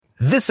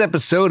This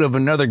episode of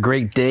Another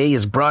Great Day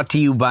is brought to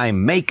you by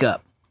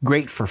Makeup.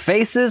 Great for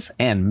faces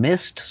and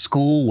missed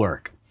school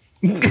work.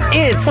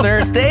 It's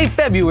Thursday,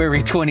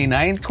 February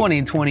 29th,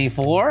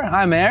 2024.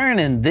 I'm Aaron,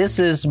 and this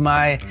is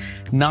my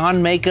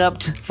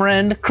non-makeup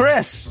friend,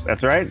 Chris.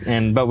 That's right.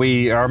 But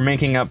we are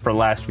making up for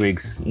last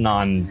week's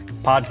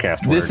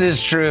non-podcast work. This is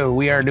true.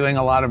 We are doing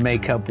a lot of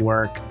makeup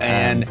work.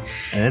 And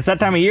it's that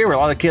time of year where a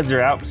lot of kids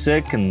are out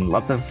sick and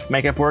lots of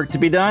makeup work to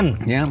be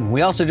done. Yeah,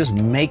 we also just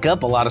make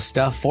up a lot of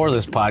stuff for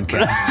this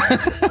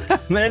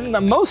podcast.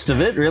 Most of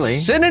it, really.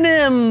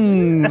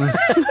 Synonyms!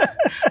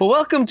 Well,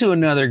 welcome to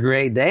Another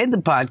Great Day, the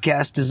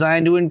podcast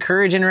designed to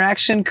encourage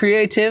interaction,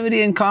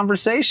 creativity, and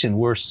conversation.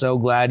 We're so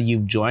glad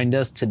you've joined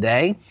us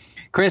today.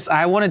 Chris,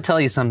 I want to tell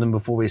you something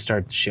before we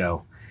start the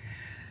show.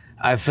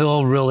 I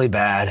feel really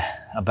bad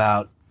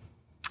about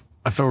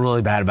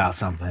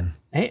something.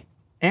 Hey,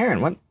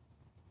 Aaron,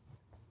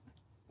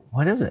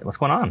 what is it? What's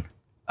going on?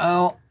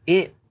 Oh,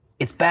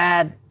 it's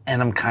bad,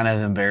 and I'm kind of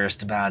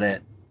embarrassed about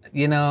it.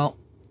 You know,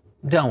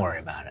 don't worry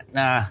about it.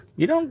 Nah.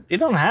 You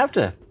don't have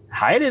to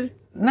hide it.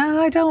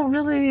 No, I don't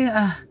really.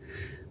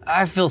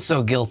 I feel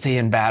so guilty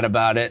and bad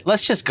about it.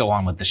 Let's just go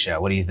on with the show.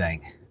 What do you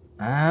think?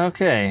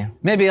 Okay.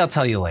 Maybe I'll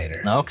tell you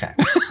later. Okay.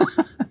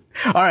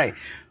 All right.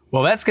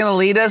 Well, that's going to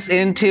lead us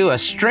into a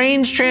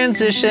strange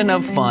transition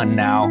of fun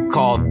now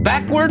called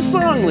Backward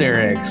Song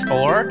Lyrics,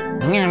 or...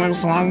 That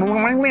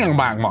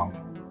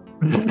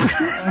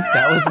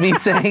was me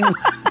saying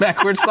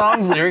backward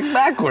songs, lyrics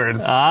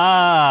backwards.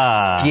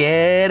 Ah.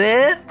 Get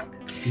it?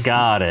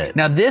 Got it.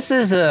 Now, this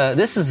is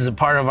a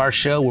part of our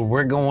show where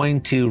we're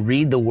going to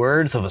read the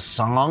words of a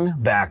song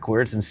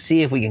backwards and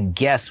see if we can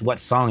guess what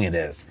song it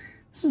is.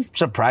 This is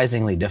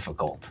surprisingly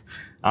difficult,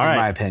 All right. in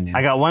my opinion.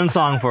 I got one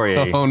song for you.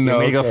 Oh, no. You want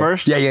me to go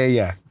first?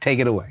 Yeah. Take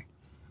it away.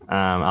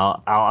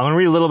 I'm going to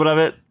read a little bit of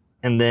it,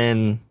 and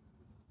then,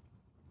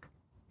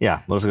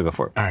 yeah, we'll just go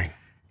for it. All right.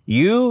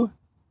 You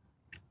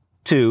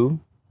two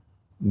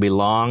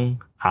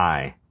belong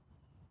I.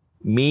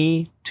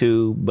 Me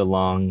too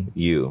belong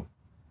you.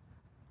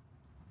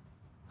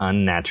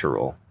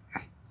 Unnatural.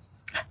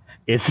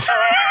 It's...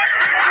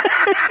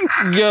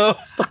 Go.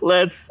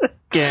 Let's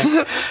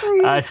get...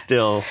 I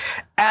still...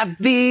 At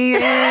the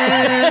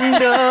end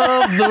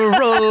of the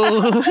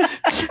road,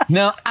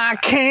 no, I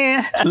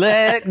can't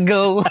let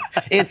go.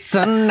 It's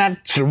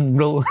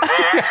unnatural.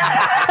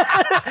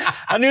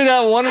 I knew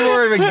that one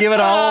word would give it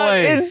all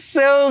away. It's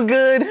so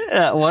good.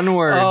 That one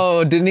word.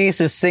 Oh, Denise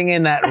is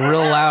singing that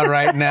real loud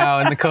right now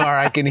in the car.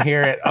 I can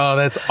hear it. Oh,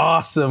 that's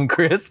awesome,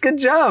 Chris. Good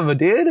job,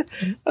 dude.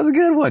 That's a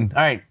good one.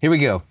 All right, here we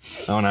go.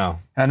 Oh, no.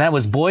 And that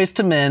was Boyz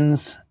II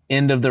Men's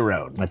End of the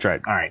Road. That's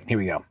right. All right, here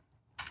we go.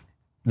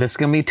 This is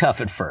going to be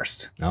tough at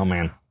first. Oh,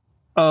 man.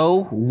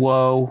 Oh,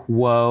 whoa,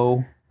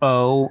 whoa,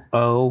 oh,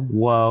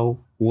 whoa,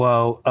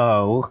 whoa,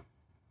 oh.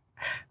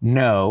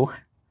 No,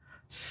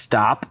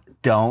 stop,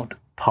 don't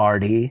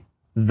party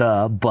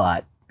the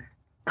butt.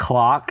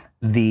 Clock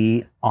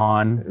the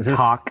on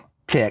talk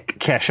tick.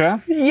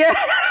 Kesha?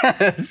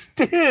 Yes,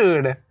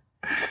 dude.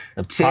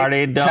 The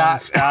party don't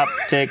stop,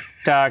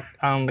 tick-tock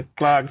on the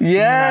clock.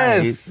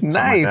 Yes,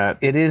 nice. Like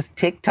it is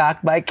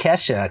TikTok by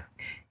Kesha.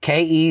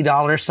 KE$HA,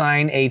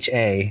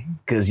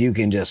 because you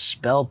can just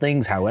spell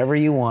things however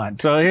you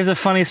want. So here's a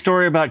funny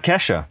story about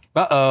Kesha.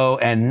 Uh-oh,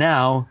 and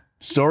now,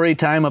 story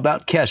time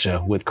about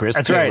Kesha with Chris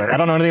That's Taylor. right. I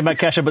don't know anything about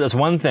Kesha, but there's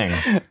one thing.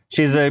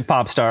 She's a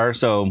pop star,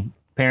 so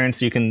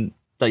parents, you can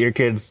let your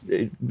kids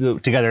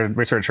together,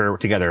 research her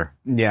together.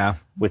 Yeah.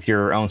 With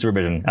your own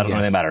supervision. I don't know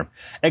anything about her.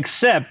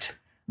 Except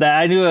that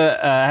I knew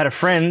I had a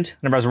friend,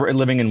 whenever I was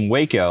living in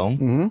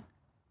Waco,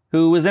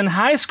 who was in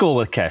high school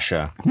with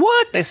Kesha.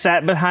 What? They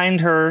sat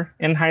behind her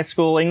in high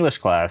school English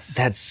class.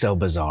 That's so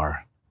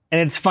bizarre. And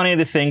it's funny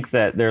to think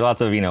that there are lots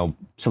of,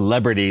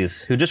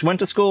 celebrities who just went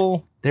to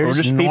school. They're or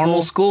just people.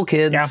 normal school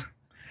kids. Yeah.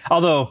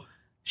 Although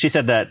she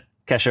said that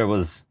Kesha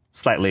was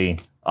slightly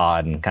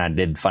odd and kind of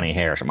did funny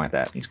hair or something like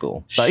that in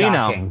school. But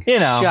Shocking.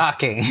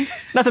 Shocking.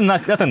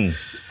 Nothing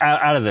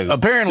out of the...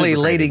 Apparently,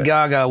 super Lady crazy,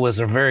 Gaga was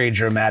a very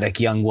dramatic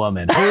young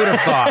woman. Who would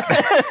have thought?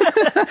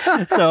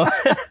 So,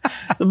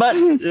 but,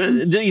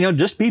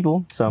 just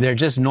people. So They're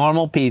just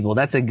normal people.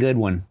 That's a good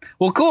one.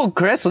 Well, cool,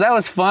 Chris. Well, that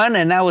was fun.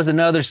 And that was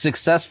another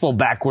successful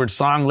backward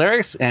song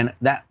lyrics. And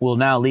that will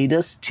now lead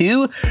us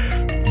to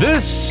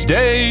This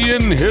Day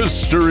in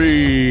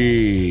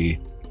History.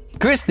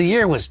 Chris, the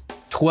year was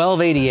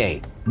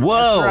 1288. Whoa.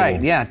 That's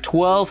right. Yeah,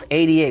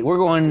 1288. We're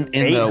going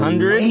in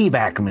 800? the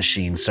Wayback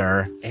Machine,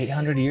 sir.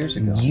 800 years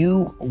ago.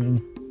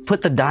 You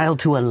put the dial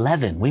to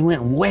 11. We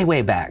went way,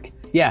 way back.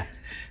 Yeah.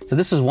 So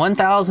this was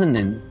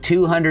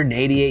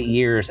 1,288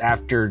 years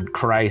after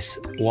Christ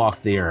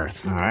walked the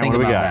earth. All right, Think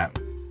what do we about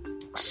that.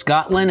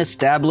 Scotland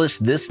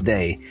established this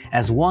day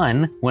as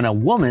one when a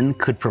woman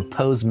could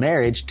propose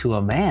marriage to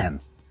a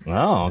man.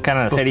 Oh, kind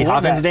of Sadie Before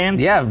Hawkins that-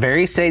 dance? Yeah,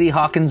 very Sadie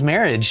Hawkins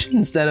marriage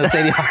instead of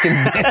Sadie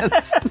Hawkins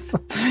dance.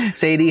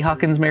 Sadie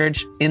Hawkins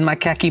marriage in my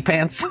khaki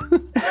pants.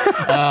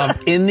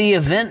 In the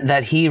event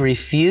that he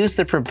refused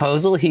the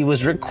proposal, he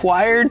was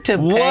required to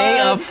pay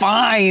a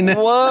fine.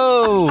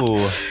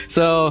 Whoa.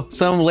 So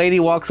some lady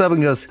walks up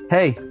and goes,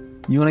 "Hey,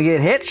 you want to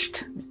get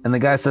hitched?" And the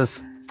guy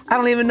says, "I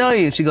don't even know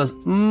you." She goes,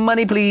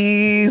 "Money,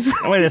 please."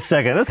 Wait a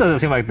second. This doesn't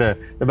seem like the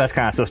best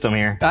kind of system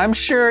here. I'm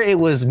sure it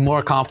was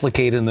more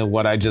complicated than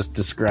what I just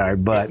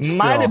described, but still.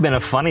 Might have been a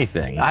funny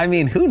thing. I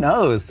mean, who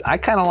knows? I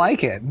kind of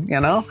like it,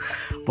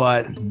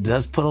 but it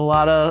does put a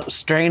lot of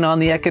strain on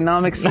the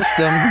economic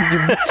system.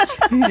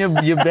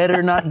 You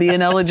better not be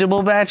an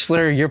eligible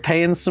bachelor. You're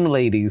paying some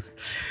ladies.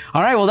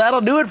 All right, well, that'll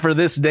do it for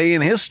this day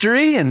in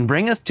history and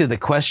bring us to the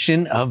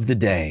question of the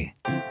day.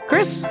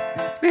 Chris,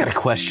 we got a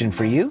question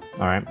for you.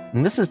 All right.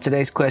 And this is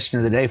today's question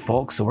of the day,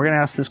 folks. So we're going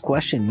to ask this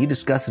question. You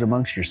discuss it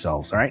amongst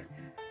yourselves, all right?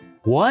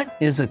 What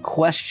is a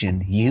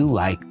question you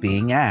like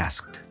being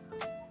asked?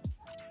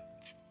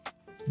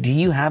 Do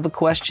you have a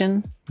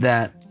question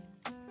that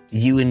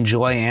you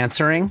enjoy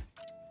answering?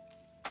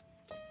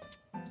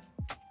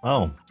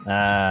 Oh,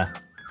 I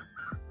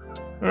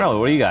don't know.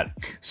 What do you got?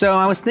 So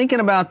I was thinking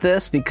about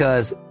this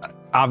because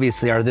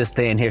obviously our This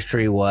Day in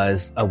History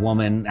was a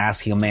woman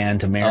asking a man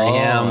to marry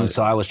him.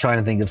 So I was trying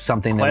to think of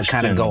something that would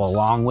kind of go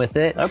along with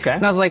it. Okay.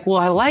 And I was like, well,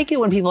 I like it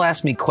when people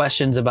ask me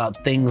questions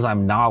about things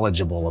I'm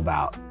knowledgeable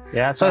about.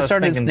 Yeah. So I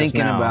started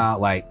thinking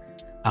about like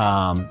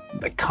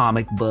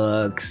comic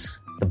books,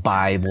 the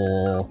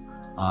Bible.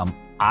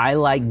 I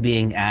like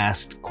being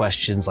asked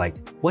questions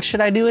like, what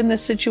should I do in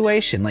this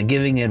situation? Like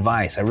giving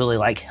advice. I really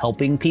like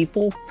helping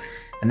people.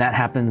 And that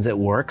happens at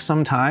work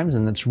sometimes.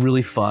 And it's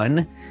really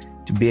fun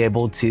to be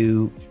able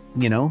to,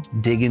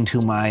 dig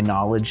into my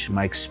knowledge,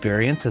 my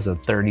experience as a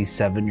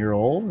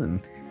 37-year-old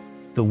and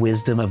the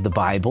wisdom of the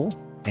Bible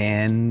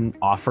and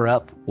offer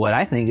up what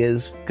I think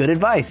is good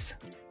advice.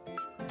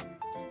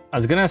 I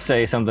was going to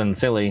say something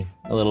silly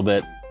a little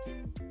bit.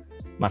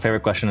 My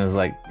favorite question is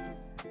like,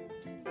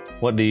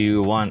 what do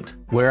you want?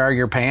 Where are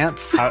your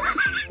pants?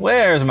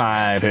 Where's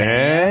my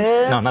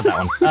pants? No, not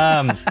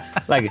that one.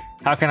 Like,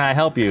 how can I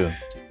help you?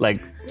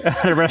 Like,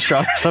 at a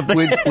restaurant or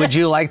something. Would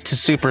you like to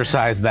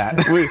supersize that?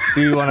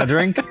 Do you want a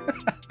drink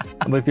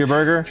with your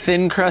burger?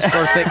 Thin crust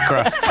or thick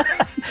crust?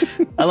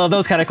 I love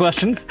those kind of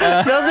questions.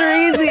 Those are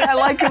easy. I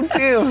like them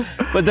too.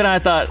 But then I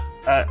thought,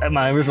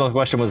 my original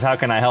question was, how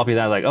can I help you?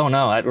 Then I was like, oh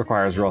no, that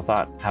requires real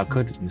thought. How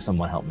could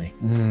someone help me?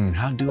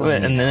 How do I?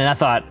 And then I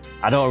thought,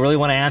 I don't really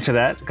want to answer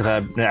that because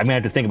I'm going to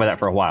have to think about that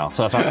for a while.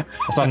 So it's not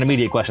an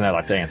immediate question I'd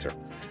like to answer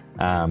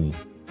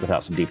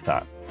without some deep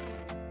thought.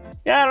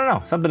 Yeah, I don't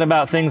know. Something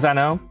about things I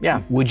know.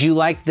 Yeah. Would you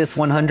like this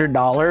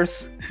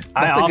 $100?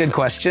 That's a good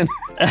question.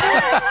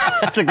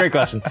 That's a great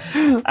question.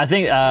 I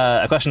think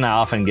a question I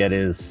often get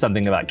is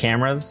something about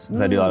cameras.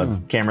 Because I do a lot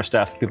of camera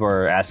stuff. People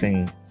are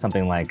asking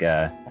something like,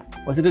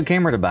 what's a good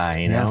camera to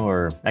buy,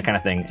 or that kind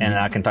of thing. And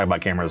I can talk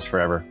about cameras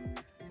forever.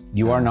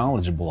 You are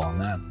knowledgeable on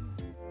that.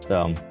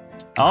 So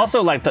I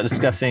also like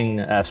discussing,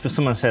 if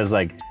someone says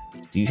like,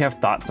 do you have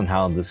thoughts on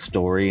how this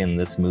story in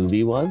this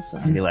movie was?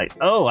 I'd be like,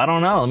 oh, I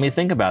don't know. Let me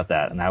think about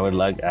that. And I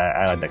like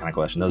that kind of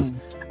question.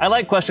 I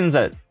like questions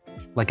that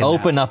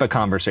open up a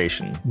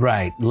conversation.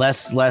 Right.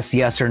 Less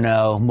yes or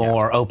no,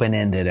 more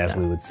open-ended, as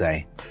we would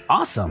say.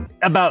 Awesome.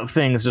 About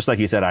things, just like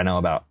you said, I know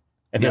about.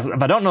 If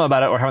I don't know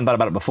about it or haven't thought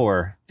about it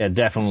before, it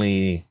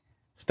definitely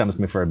stumps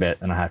me for a bit,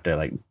 and I have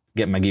to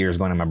get my gears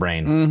going in my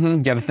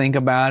brain. Got to think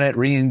about it,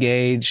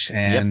 re-engage,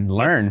 and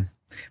learn.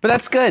 But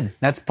that's good.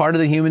 That's part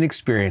of the human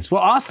experience.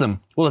 Well, awesome.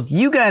 Well, if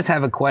you guys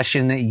have a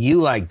question that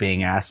you like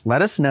being asked,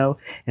 let us know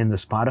in the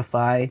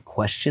Spotify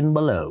question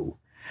below.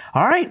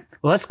 All right.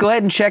 Well, let's go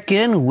ahead and check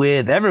in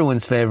with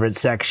everyone's favorite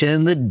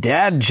section, the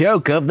dad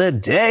joke of the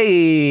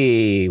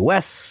day.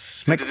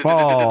 Wes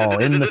McFall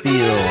in the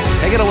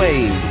field. Take it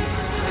away.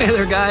 Hey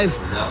there, guys.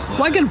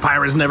 Why can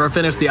pirates never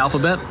finish the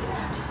alphabet?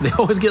 They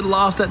always get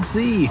lost at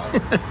sea.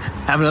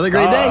 Have another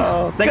great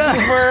day. Thank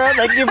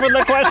you for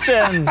the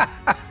question.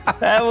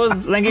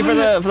 Thank you for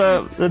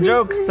the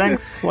joke.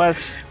 Thanks,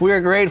 Wes. We're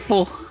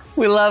grateful.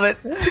 We love it.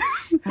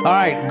 All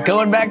right,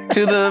 going back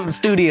to the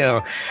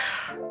studio.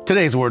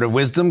 Today's word of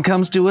wisdom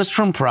comes to us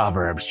from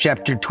Proverbs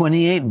chapter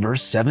 28,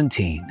 verse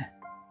 17.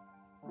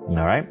 All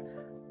right.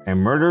 A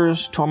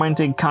murderer's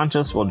tormented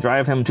conscience will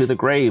drive him to the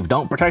grave.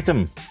 Don't protect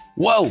him.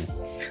 Whoa!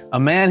 A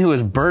man who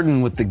is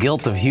burdened with the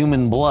guilt of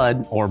human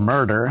blood or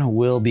murder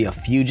will be a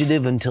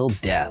fugitive until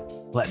death.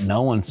 Let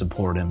no one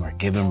support him or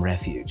give him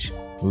refuge.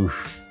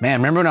 Oof. Man,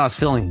 remember when I was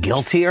feeling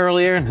guilty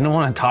earlier and didn't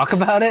want to talk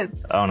about it?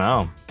 Oh,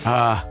 no.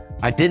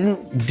 I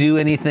didn't do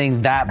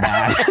anything that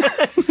bad.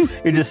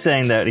 You're just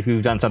saying that if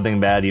you've done something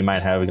bad, you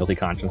might have a guilty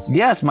conscience.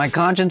 Yes, my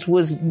conscience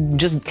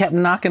just kept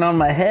knocking on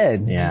my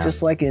head. Yeah.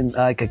 Just like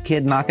a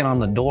kid knocking on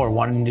the door,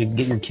 wanting to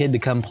get your kid to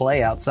come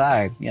play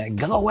outside. Yeah,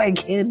 go away,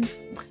 kid.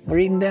 We're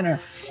eating dinner.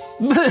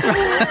 All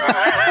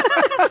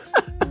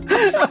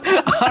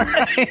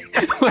right.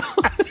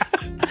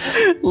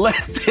 Well,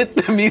 let's hit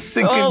the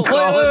music Oh, and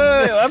call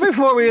it. wait.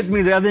 Before we hit the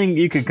music, I think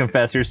you could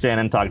confess your sin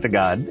and talk to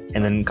God,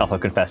 and then also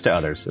confess to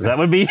others. That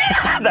would be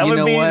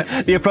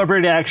the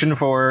appropriate action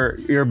for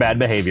your bad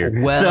behavior.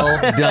 Well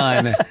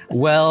done.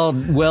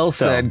 Well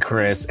said,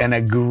 Chris. And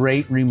a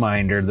great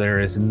reminder, there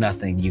is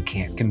nothing you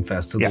can't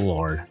confess to the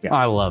Lord. Yeah.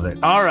 I love it.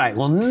 All right.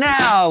 Well,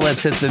 now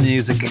let's hit the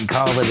music and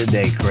call it a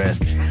day,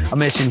 Chris. Our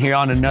mission here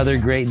on Another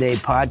Great Day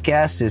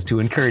podcast is to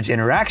encourage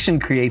interaction,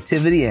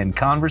 creativity, and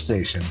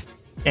conversation.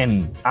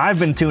 And I've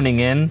been tuning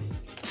in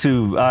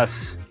to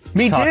us.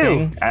 Me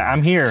talking. too.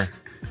 I'm here.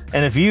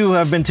 And if you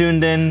have been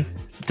tuned in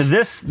to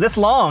this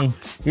long,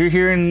 you're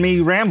hearing me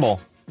ramble,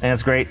 and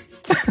it's great.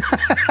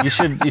 you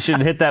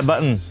should hit that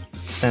button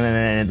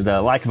and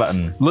the like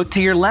button. Look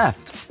to your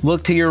left.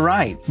 Look to your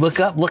right. Look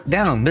up, look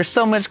down. There's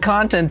so much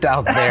content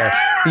out there.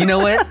 You know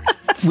what?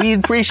 We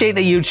appreciate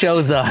that you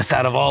chose us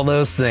out of all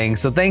those things.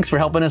 So thanks for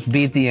helping us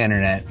beat the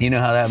internet. You know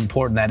how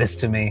important that is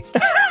to me.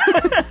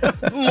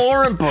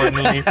 More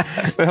importantly,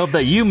 we hope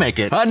that you make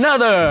it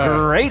Another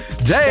great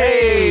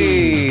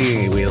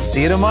day. We'll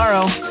see you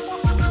tomorrow.